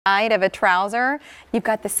Side of a trouser, you've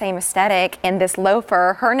got the same aesthetic in this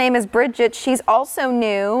loafer. Her name is Bridget. She's also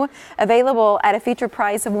new, available at a feature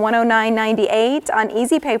price of $109.98 on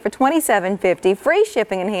Easy Pay for $27.50, free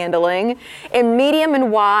shipping and handling, in medium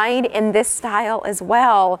and wide in this style as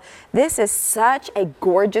well. This is such a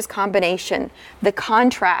gorgeous combination. The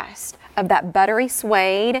contrast of that buttery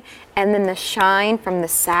suede and then the shine from the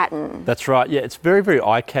satin. That's right. Yeah, it's very, very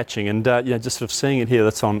eye-catching, and just sort of seeing it here.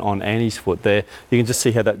 That's on Annie's foot there. You can just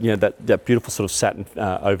see how that that beautiful sort of satin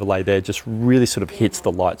overlay there just really sort of hits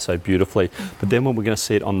the light so beautifully. But then when we're going to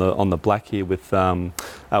see it on the black here with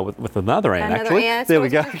another Anne, actually. Anne, there we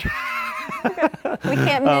go. We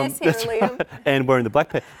can't miss here, Liam. Right. And wearing the black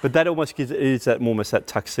pair. But that almost gives almost that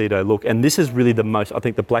tuxedo look. And this is really the most, I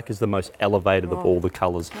think the black is the most elevated of all the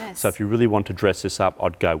colours. Yes. So if you really want to dress this up,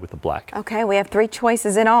 I'd go with the black. Okay, we have 3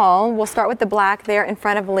 choices in all. We'll start with the black there in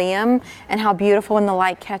front of Liam, and how beautiful when the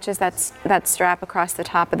light catches that strap across the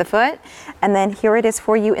top of the foot. And then here it is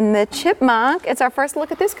for you in the chipmunk. It's our first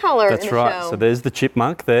look at this colour. That's right. So there's the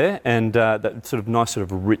chipmunk there, and that sort of nice sort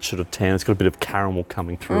of rich sort of tan. It's got a bit of caramel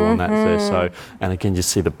coming through on that there. So, and again, you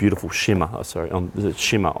see the beautiful shimmer. On the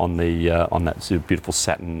shimmer on that sort of beautiful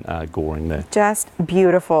satin goring there. Just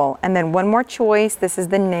beautiful. And then one more choice. This is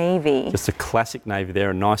the navy. Just a classic navy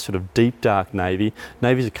there, a nice sort of deep dark navy.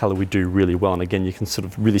 Navy is a colour we do really well, and again, you can sort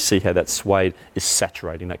of really see how that suede is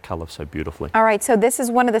saturating that colour so beautifully. All right, so this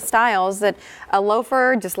is one of the styles that a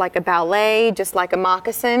loafer, just like a ballet, just like a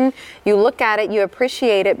moccasin, you look at it, you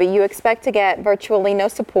appreciate it, but you expect to get virtually no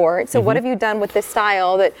support. So what have you done with this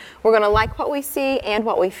style that we're going to like what we see and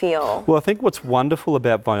what we feel? Well, I think what's wonderful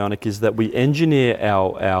about Vionic is that we engineer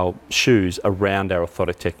our shoes around our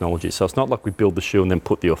orthotic technology. So it's not like we build the shoe and then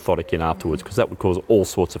put the orthotic in afterwards, because that would cause all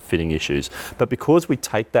sorts of fitting issues. But because we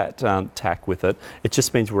take that tack with it, it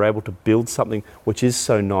just means we're able to build something which is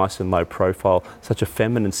so nice and low profile, such a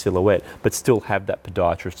feminine silhouette, but still have that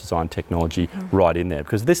podiatrist design technology right in there.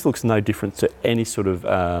 Because this looks no different to any sort of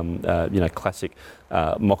classic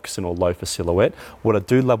moccasin or loafer silhouette. What I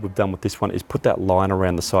do love we've done with this one is put that line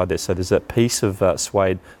around the side there. So there's that piece of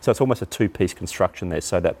suede, so it's almost a 2-piece construction there.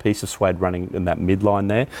 So that piece of suede running in that midline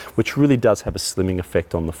there, which really does have a slimming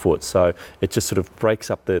effect on the foot. So it just sort of breaks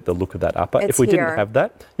up the look of that upper. If we didn't have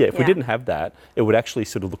that, if we didn't have that, it would actually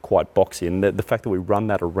sort of look quite boxy. And the fact that we run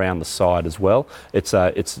that around the side as well, it's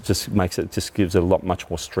just gives it a much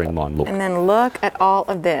more streamlined look. And then look at all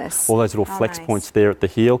of this. All those little flex points there at the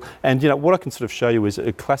heel. And what I can sort of show you is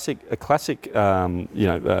a classic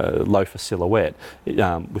loafer silhouette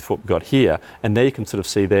with what we've got here, and there you can sort of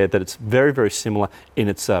see there that it's very, very similar in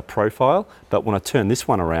its profile, but when I turn this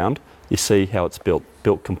one around, you see how it's built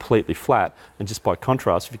completely flat, and just by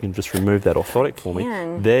contrast, if you can just remove that orthotic for me,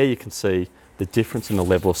 there you can see the difference in the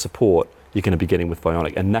level of support you're going to be getting with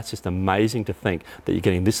Vionic, and that's just amazing to think that you're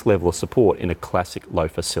getting this level of support in a classic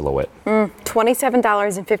loafer silhouette.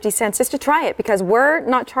 $27.50 just to try it, because we're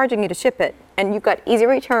not charging you to ship it, and you've got easy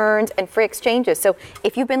returns and free exchanges. So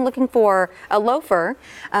if you've been looking for a loafer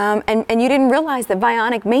and you didn't realize that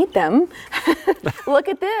Vionic made them, look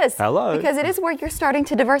at this. Hello. Because it is where you're starting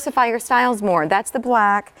to diversify your styles more. That's the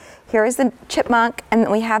black. Here is the chipmunk, and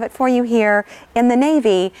we have it for you here in the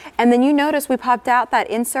navy. And then you notice we popped out that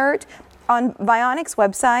insert on Vionic's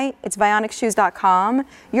website. It's vionicshoes.com.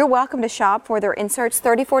 You're welcome to shop for their inserts.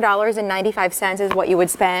 $34.95 is what you would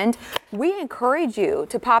spend. We encourage you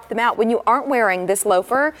to pop them out when you aren't wearing this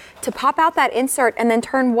loafer, to pop out that insert and then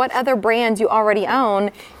turn what other brands you already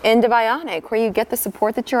own into Vionic, where you get the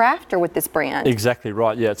support that you're after with this brand. Exactly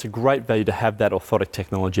right. Yeah, it's a great value to have that orthotic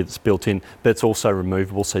technology that's built in, but it's also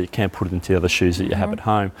removable, so you can put it into the other shoes that you have at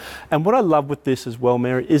home. And what I love with this as well,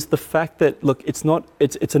 Mary, is the fact that, look, it's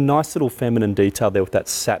a nice little feminine detail there with that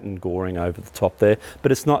satin goring over the top there,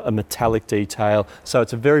 but it's not a metallic detail, so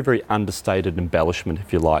it's a very, very understated embellishment,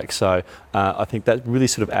 if you like. So I think that really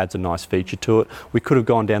sort of adds a nice feature to it. We could have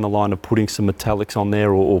gone down the line of putting some metallics on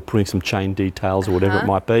there, or putting some chain details or whatever it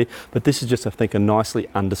might be, but this is just, I think, a nicely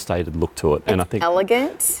understated look to it. And I think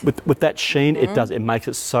elegant. With that sheen, it makes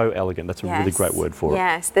it so elegant. That's a really great word for it.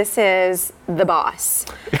 Yes, this is the boss.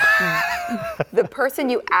 The person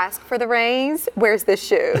you ask for the raise wears this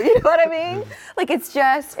shoe. You know what I mean? Like, it's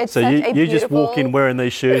so such a beautiful... you just walk in wearing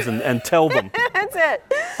these shoes and tell them. That's it.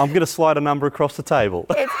 I'm going to slide a number across the table.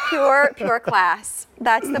 It's pure class.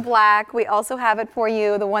 That's the black. We also have it for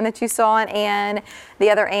you, the one that you saw on Anne. The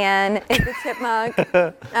other Anne is the chipmunk.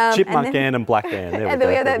 Chipmunk Anne and black Anne. And then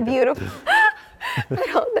we have that beautiful...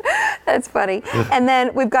 That's funny. And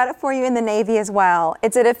then we've got it for you in the navy as well.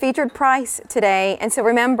 It's at a featured price today. And so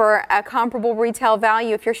remember, a comparable retail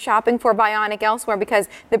value if you're shopping for Vionic elsewhere, because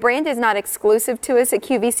the brand is not exclusive to us at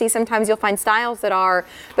QVC. Sometimes you'll find styles that are,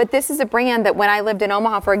 but this is a brand that when I lived in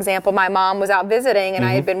Omaha, for example, my mom was out visiting and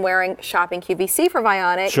I had been shopping QVC for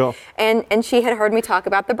Vionic. Sure. And she had heard me talk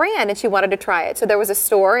about the brand and she wanted to try it. So there was a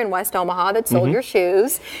store in West Omaha that sold your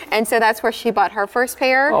shoes. And so that's where she bought her first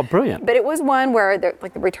pair. Oh, brilliant. But it was one where the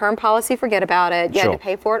return policy, forget about it. You had to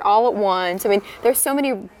pay for it all at once. I mean, there's so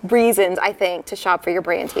many reasons, I think, to shop for your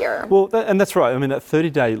brand here. Well, and that's right. I mean, that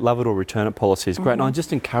 30-day love it or return it policy is great. And I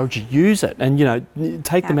just encourage you to use it and,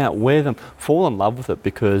 take them out, wear them, fall in love with it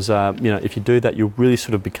because, if you do that, you'll really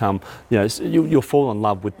sort of become, you'll fall in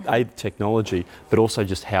love with, A, the technology, but also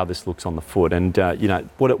just how this looks on the foot. And,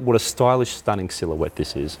 what a stylish, stunning silhouette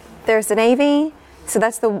this is. There's the navy. So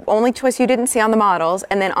that's the only choice you didn't see on the models.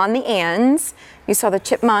 And then on the ends, you saw the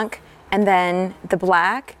chipmunk and then the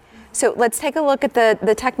black. So let's take a look at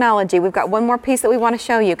the technology. We've got one more piece that we want to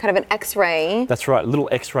show you, kind of an X-ray. That's right, a little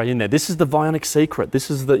X-ray in there. This is the Vionic secret. This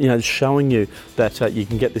is showing you that you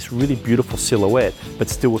can get this really beautiful silhouette, but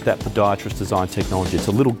still with that podiatrist design technology. It's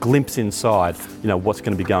a little glimpse inside, what's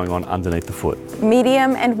going to be going on underneath the foot.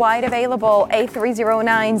 Medium and wide available,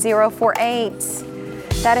 A309048.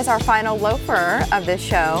 That is our final loafer of this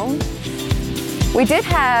show. We did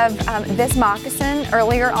have this moccasin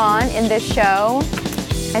earlier on in this show.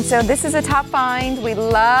 And so this is a top find. We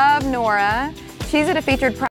love Nora. She's at a featured price.